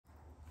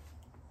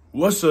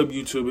What's up,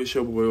 YouTube? It's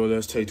your boy,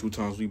 Let's Take Two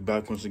Times. We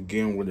back once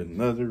again with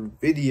another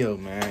video,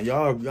 man.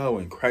 Y'all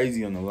went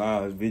crazy on the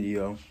last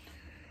video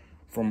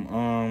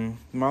from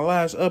my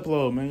last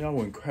upload, man. Y'all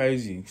went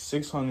crazy.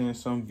 600 and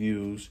some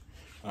views.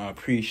 I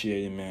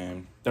appreciate it,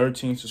 man.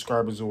 13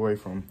 subscribers away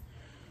from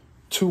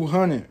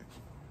 200.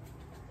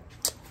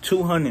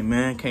 200,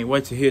 man. Can't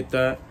wait to hit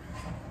that.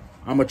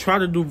 I'm gonna try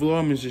to do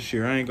vlogmas this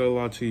year. I ain't gonna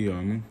lie to you,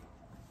 man.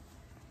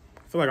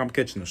 I feel like I'm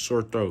catching a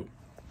sore throat.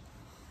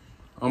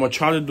 I'm gonna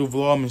try to do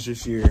vlogmas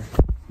this year.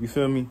 You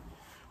feel me?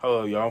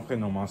 Hello, y'all. I'm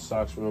putting on my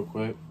socks real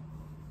quick.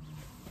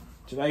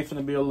 Today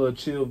finna be a little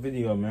chill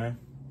video, man.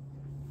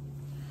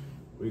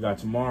 We got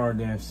tomorrow,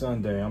 then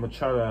Sunday. I'm gonna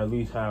try to at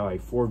least have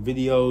like 4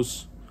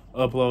 videos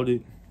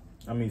uploaded.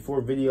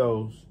 4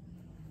 videos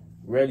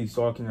ready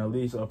so I can at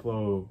least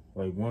upload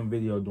like 1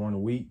 video during the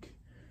week.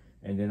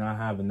 And then I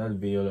have another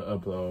video to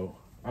upload.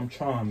 I'm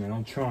trying, man.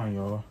 I'm trying,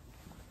 y'all.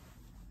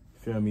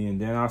 Feel me?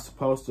 And then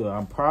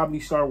I'll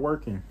probably start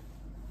working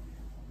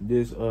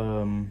this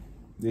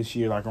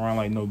year, like around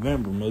like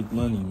November, make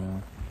money,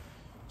 man.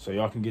 So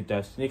y'all can get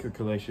that sneaker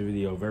collection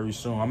video very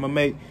soon. I'm gonna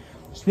make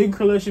sneaker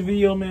collection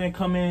video, man,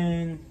 come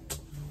in.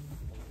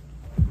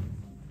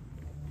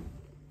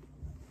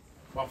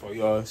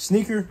 Y'all,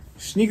 sneaker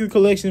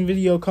collection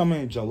video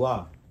coming in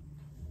July,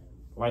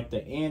 like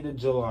the end of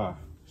July,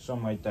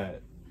 something like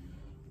that.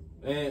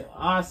 And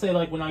I say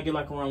like when I get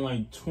like around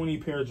like 20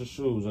 pairs of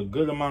shoes, a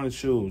good amount of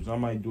shoes, I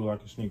might do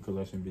like a sneaker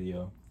collection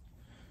video.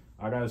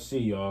 I gotta see,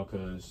 y'all,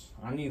 cause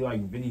I need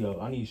like video.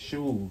 I need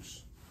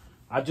shoes.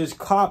 I just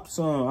copped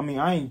some.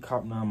 I ain't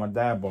copped none. My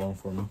dad bought them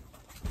for me.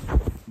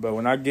 But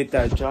when I get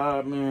that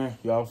job, man,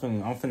 y'all,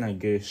 I'm finna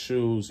get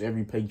shoes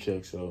every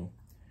paycheck. So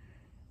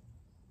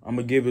I'm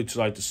gonna give it to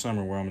like the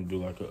summer where I'm gonna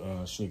do like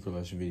a sneaker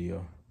collection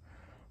video.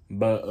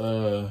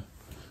 But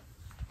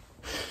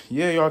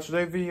yeah, y'all,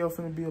 today's video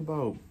finna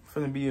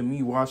be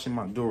me washing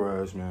my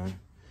durags, man.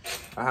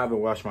 I haven't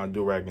washed my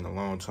durag in a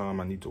long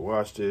time. I need to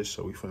wash this,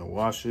 so we finna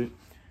wash it.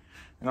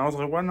 And I was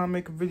like, why not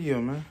make a video,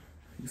 man?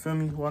 You feel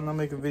me? Why not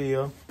make a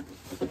video?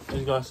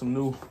 Just got some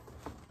new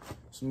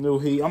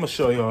heat. I'm gonna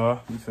show y'all.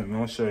 You feel me?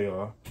 I'm gonna show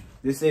y'all.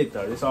 This it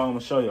though. This all I'm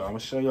gonna show y'all. I'm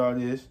gonna show y'all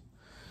this.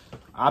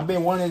 I've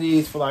been wanting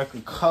these for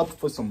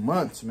some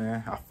months,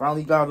 man. I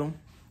finally got them.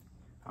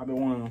 I've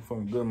been wanting them for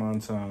a good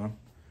amount of time.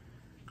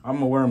 I'm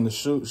gonna wear them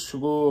to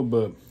school,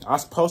 but I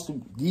supposed to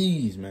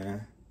these,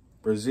 man.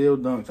 Brazil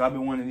dunks. I've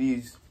been wanting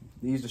these.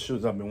 These are the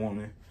shoes I've been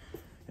wanting.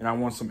 And I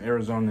want some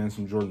Arizona and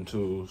some Jordan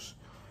 2s.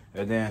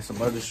 And then some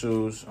other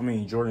shoes.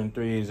 Jordan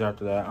 3s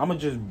after that. I'm going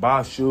to just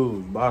buy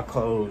shoes, buy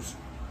clothes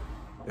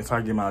if I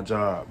get my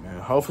job,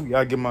 man. Hopefully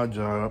I get my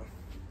job.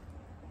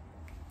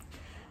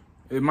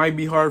 It might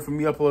be hard for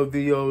me to upload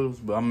videos,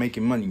 but I'm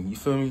making money. You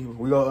feel me?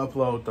 We going to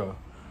upload though,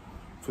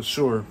 for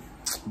sure.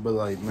 But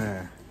like,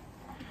 man,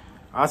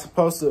 I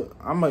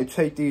might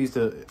take these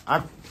to,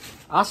 I'm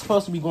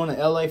supposed to be going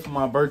to LA for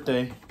my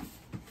birthday.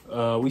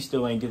 We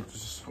still ain't get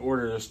to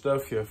order the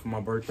stuff yet for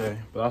my birthday,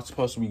 but I'm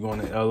supposed to be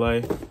going to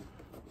LA.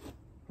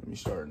 Let me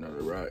start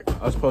another rack.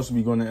 I was supposed to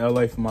be going to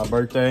LA for my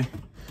birthday.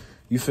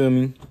 You feel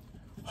me?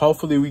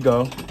 Hopefully we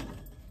go.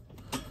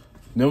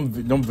 Them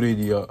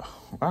video.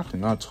 I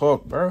cannot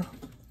talk, bro.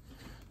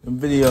 Them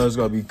videos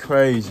gonna be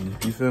crazy.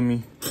 You feel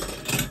me?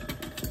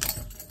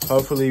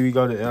 Hopefully we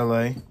go to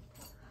LA.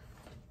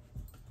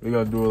 We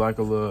gotta do like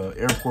a little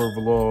airport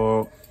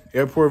vlog.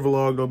 Airport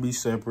vlog gonna be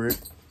separate.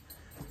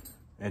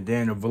 And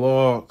then the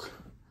vlog,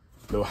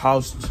 the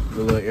house,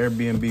 the little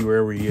Airbnb,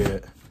 wherever we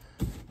at.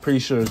 Pretty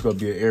sure it's gonna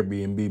be an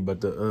Airbnb, but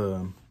that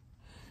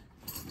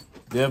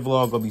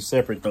vlog gonna be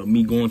separate though.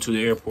 Me going to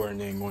the airport and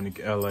then going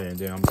to LA, and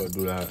then I'm gonna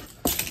do that.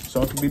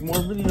 So it could be more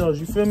videos,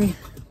 you feel me?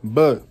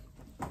 But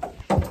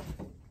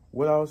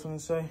what I was gonna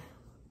say?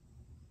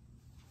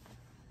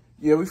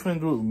 Yeah, we finna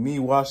do me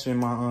washing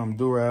my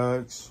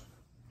durags.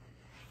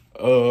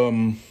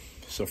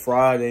 It's a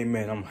Friday,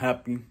 man. I'm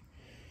happy.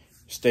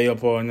 Stay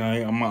up all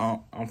night.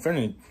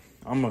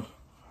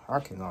 I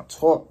cannot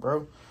talk,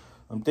 bro.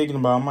 I'm thinking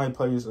about I might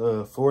play this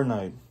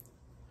Fortnite.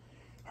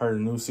 Heard a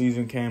new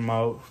season came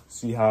out.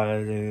 See how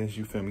it is.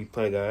 You feel me?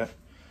 Play that.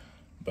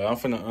 But I'm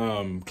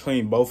finna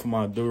clean both of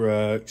my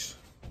durags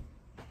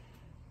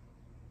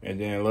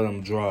and then let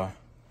them dry.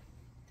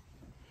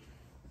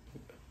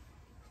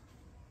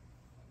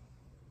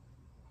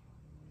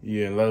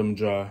 Yeah, let them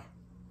dry.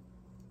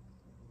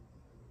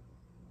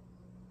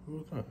 Who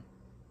was that?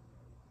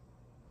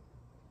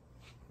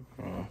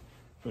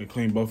 I'm gonna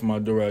clean both of my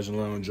durags and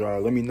let them dry.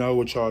 Let me know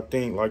what y'all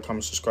think. Like,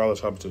 comment, subscribe.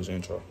 Let's hop into this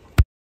intro.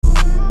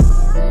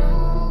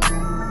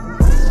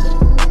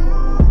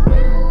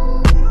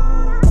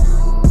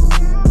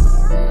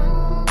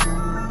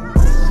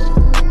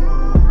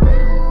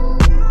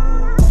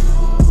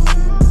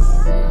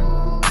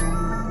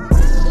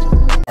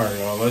 Alright,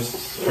 y'all.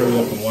 Let's hurry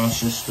up and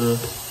wash this stuff.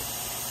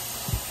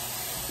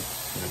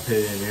 I'm gonna put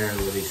it in there and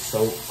let it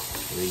soak.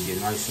 Let it get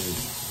nice and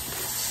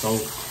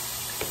soaked.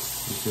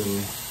 You feel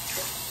me?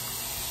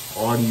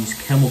 All these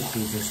chemicals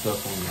and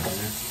stuff on there,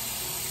 man.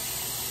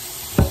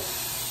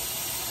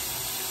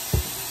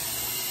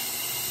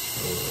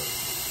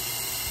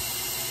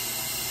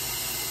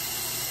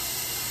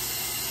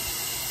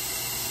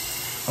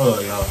 Hold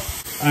on, y'all.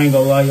 I ain't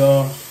gonna lie,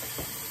 y'all.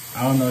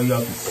 I don't know if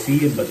y'all can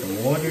see it, but the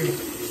water,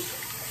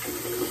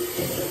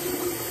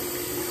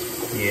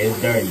 yeah,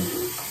 it's dirty.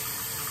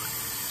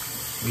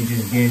 We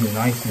just getting it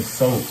nice and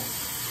soaked.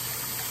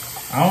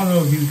 I don't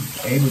know if you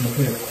able to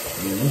put it.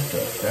 Yeah, this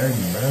stuff's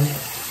dirty, bro.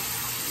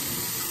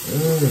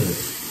 Ugh.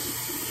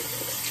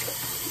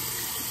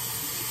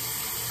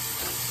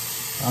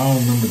 I don't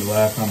remember the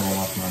last time I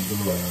washed my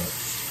durag.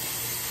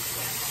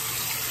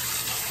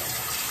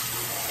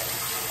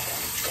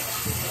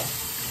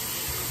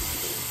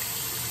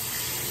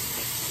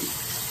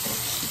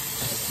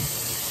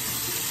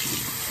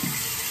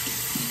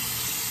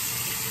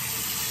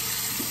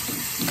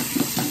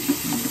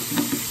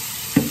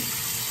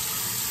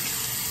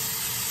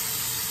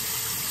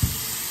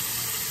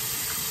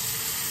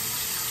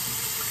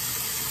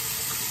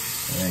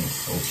 It ain't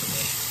soaking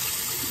it.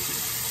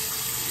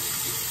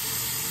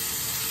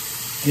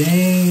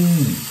 Dang.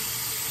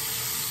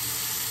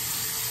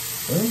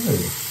 Ugh.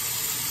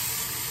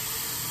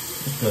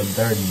 It's so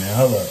dirty, man.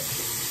 Hold up.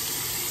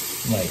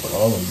 Somebody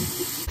calling me.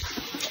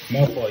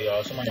 My fault,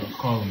 y'all. Somebody was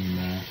calling me,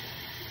 man.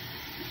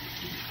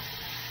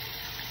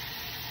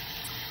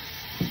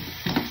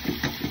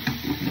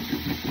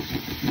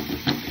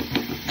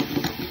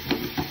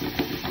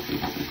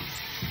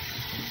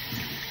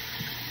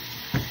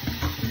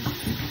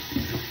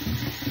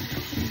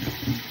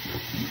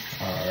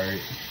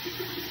 Alright.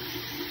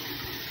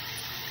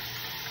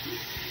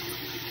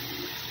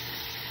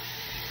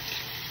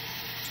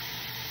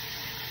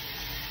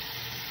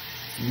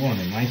 You want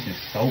it nice and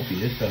soapy.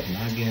 This stuff's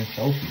not getting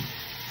soapy.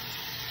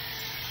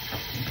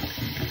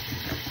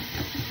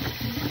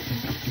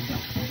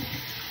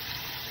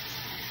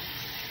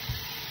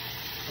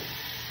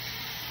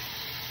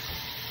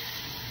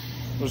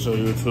 What's up,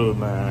 YouTube,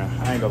 man?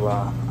 I ain't gonna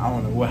lie. I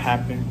don't know what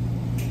happened.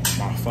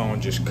 My phone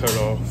just cut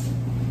off.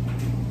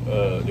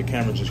 The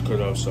camera just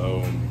cut off,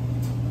 so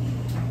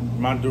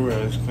my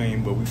durag is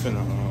clean, but we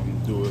finna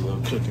do a little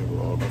cooking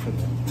vlog. I'm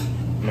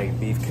finna make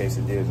beef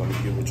quesadillas. I'm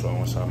gonna get with y'all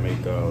once I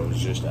make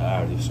just the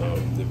Audi, so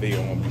the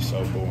video won't be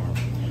so boring.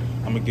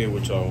 I'm gonna get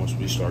with y'all once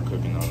we start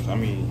cooking those. I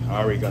mean,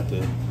 I already got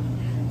the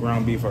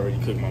ground beef already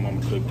cooked. My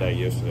mama cooked that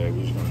yesterday.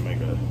 We're just gonna make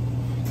a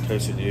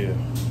quesadilla.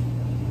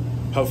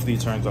 Hopefully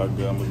it turns out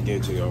good. I'm gonna get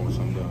it to y'all once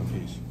I'm done.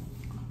 Peace.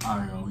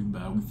 Alright, y'all, we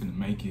back. We finna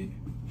make it.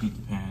 Heat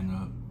the pan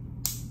up.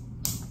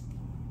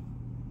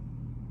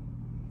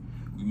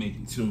 We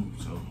making two,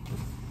 so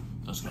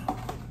let's go.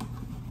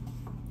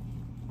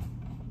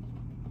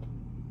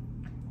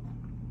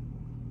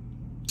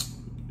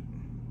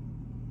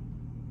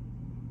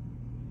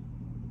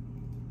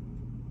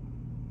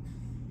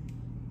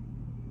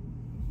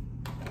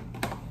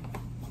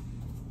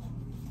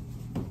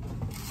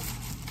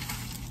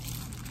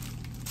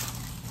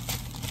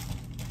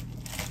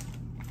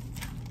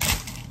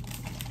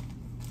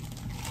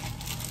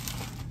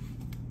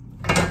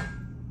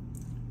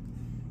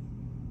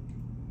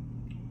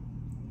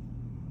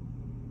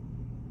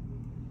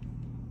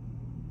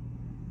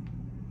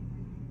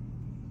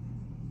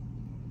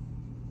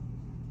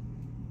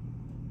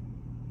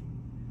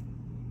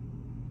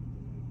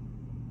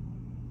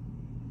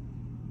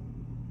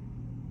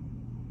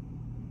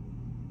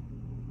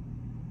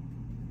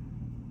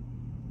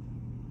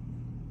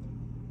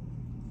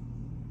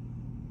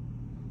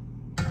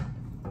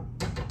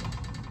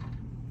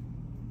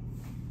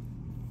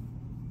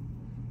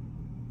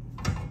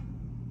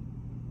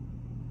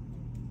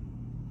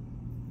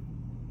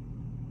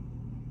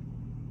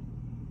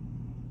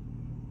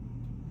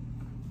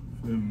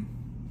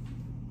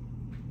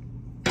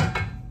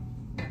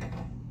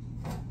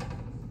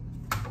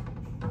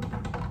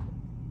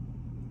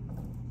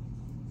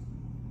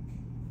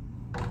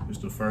 It's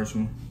the first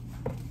one.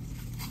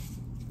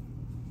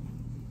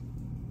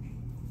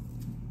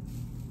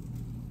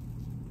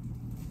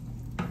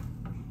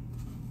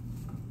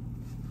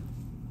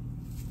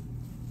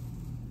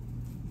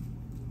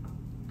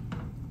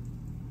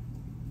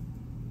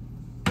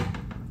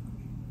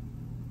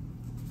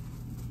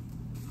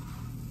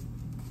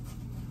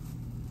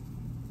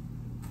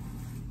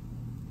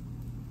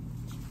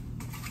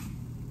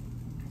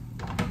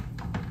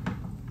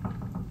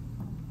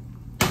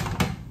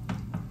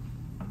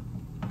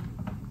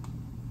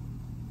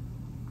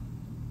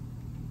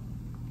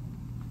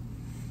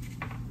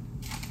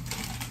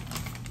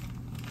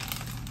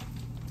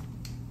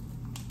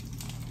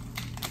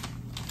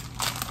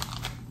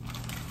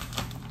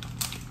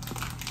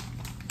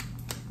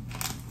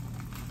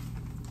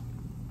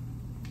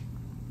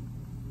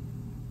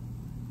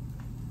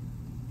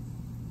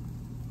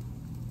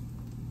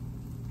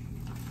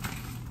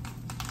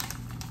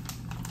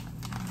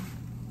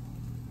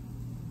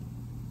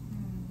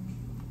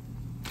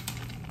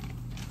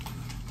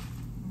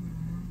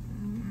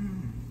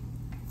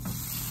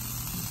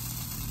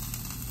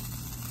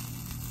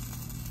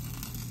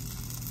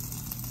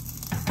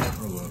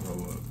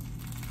 Hold up.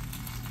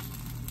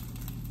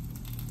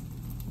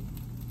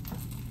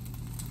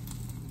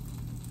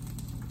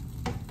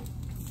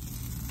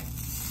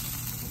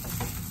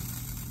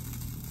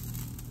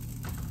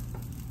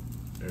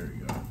 There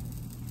we go.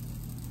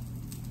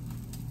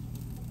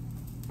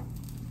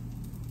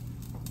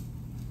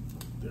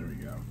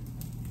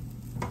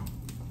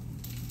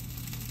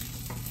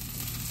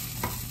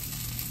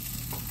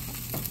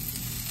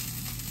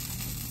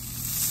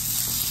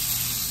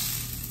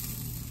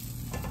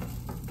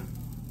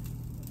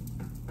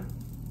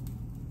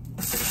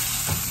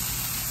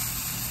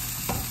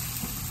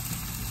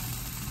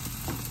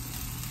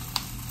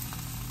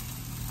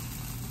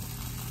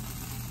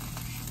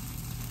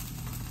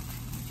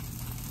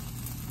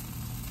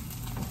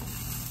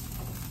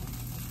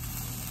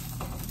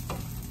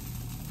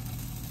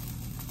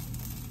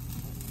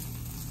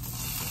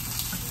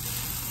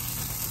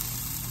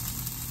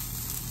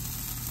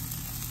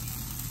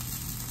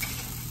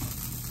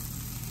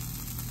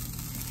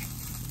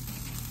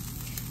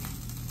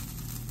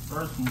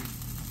 First one.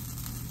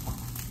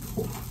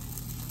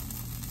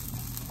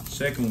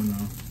 Second one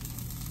now.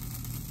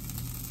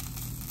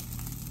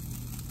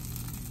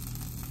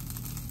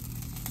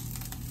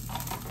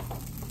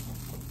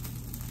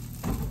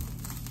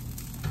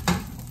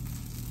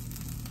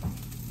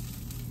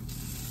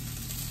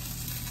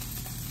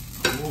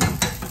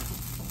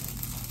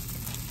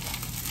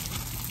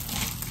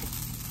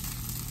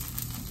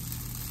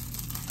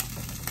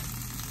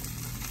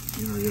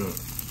 Hurry up.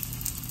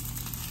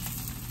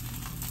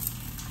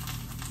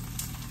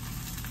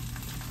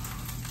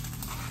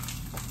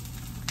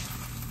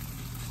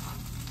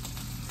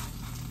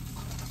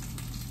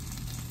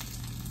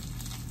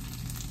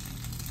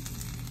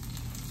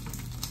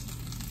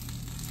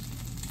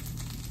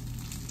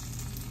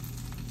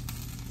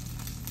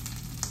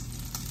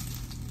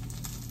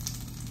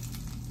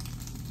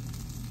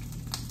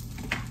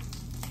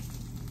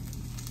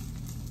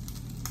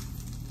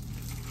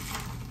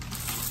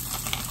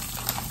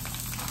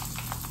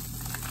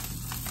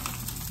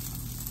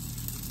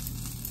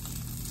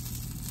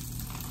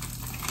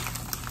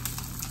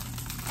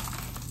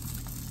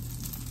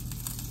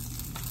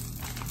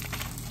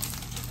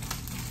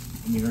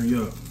 Hurry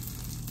up.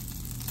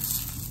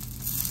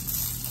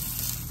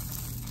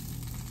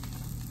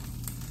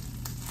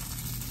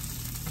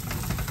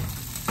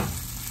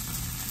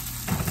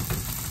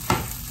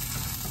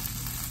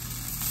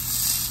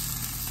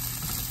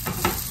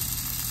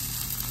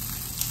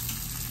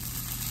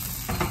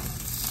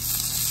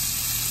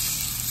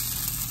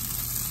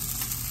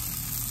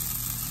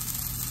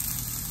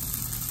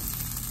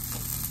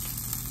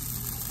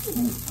 Oh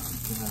my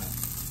God.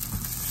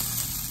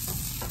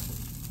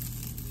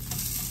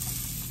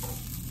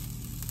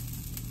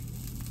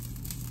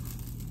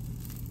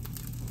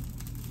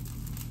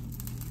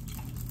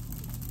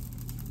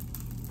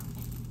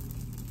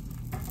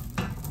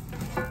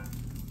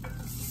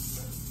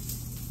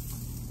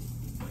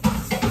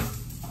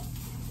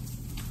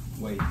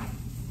 Wait.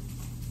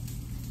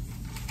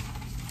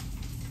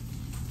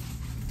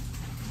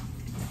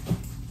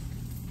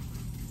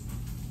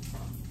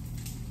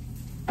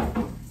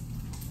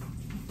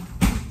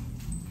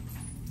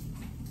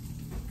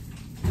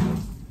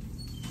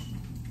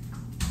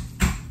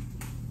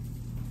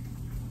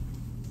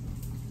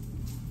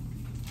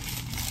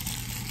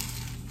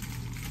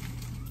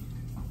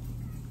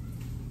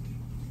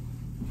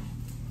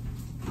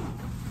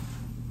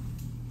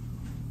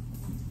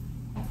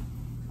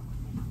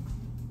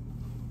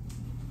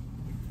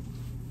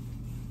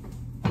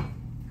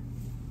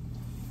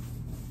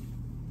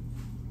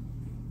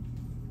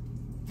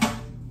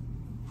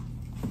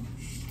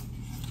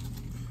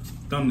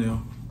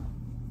 Thumbnail.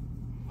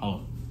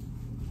 Oh.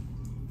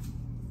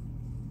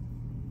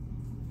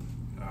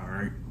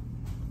 Alright.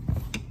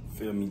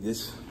 Feel me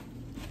this.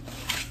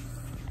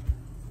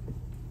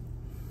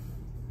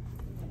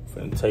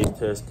 Finna taste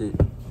test it.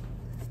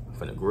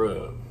 Finna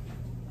grub.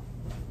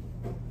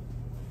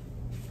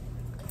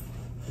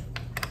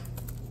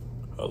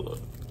 Hold up.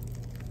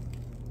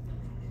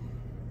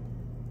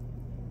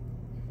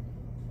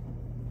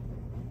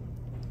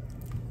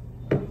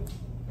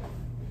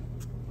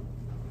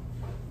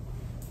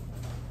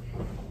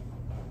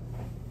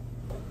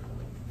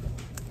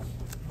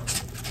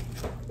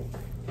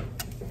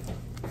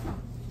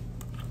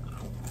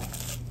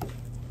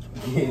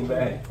 Get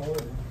back.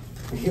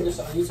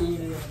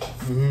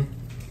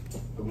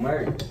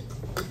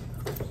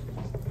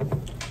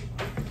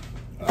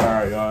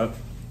 Alright, y'all.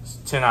 It's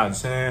 10 out of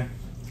 10.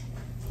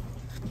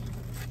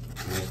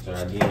 Let's try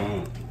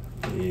again.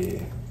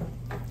 Yeah.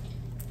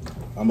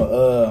 I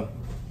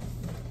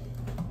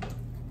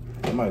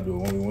might do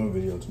a 1v1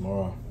 video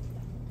tomorrow.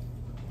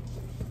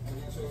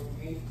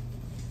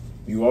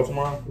 You off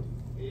tomorrow?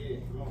 Yeah,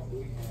 I'm off the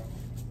weekend.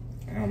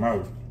 I'm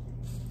out.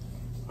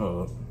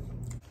 Hold up.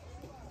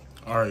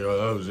 Alright, y'all,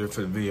 that was it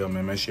for the video,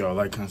 man. Make sure y'all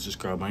like, comment,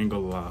 subscribe. I ain't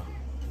gonna lie.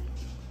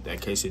 That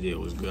quesadilla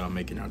was good. I'm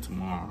making out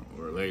tomorrow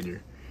or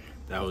later.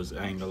 I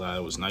ain't gonna lie,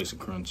 it was nice and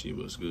crunchy. It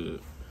was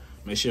good.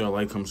 Make sure y'all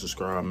like, comment,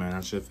 subscribe, man.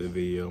 That's it for the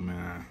video,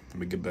 man. Let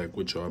me get back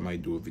with y'all. I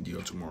might do a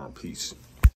video tomorrow. Peace.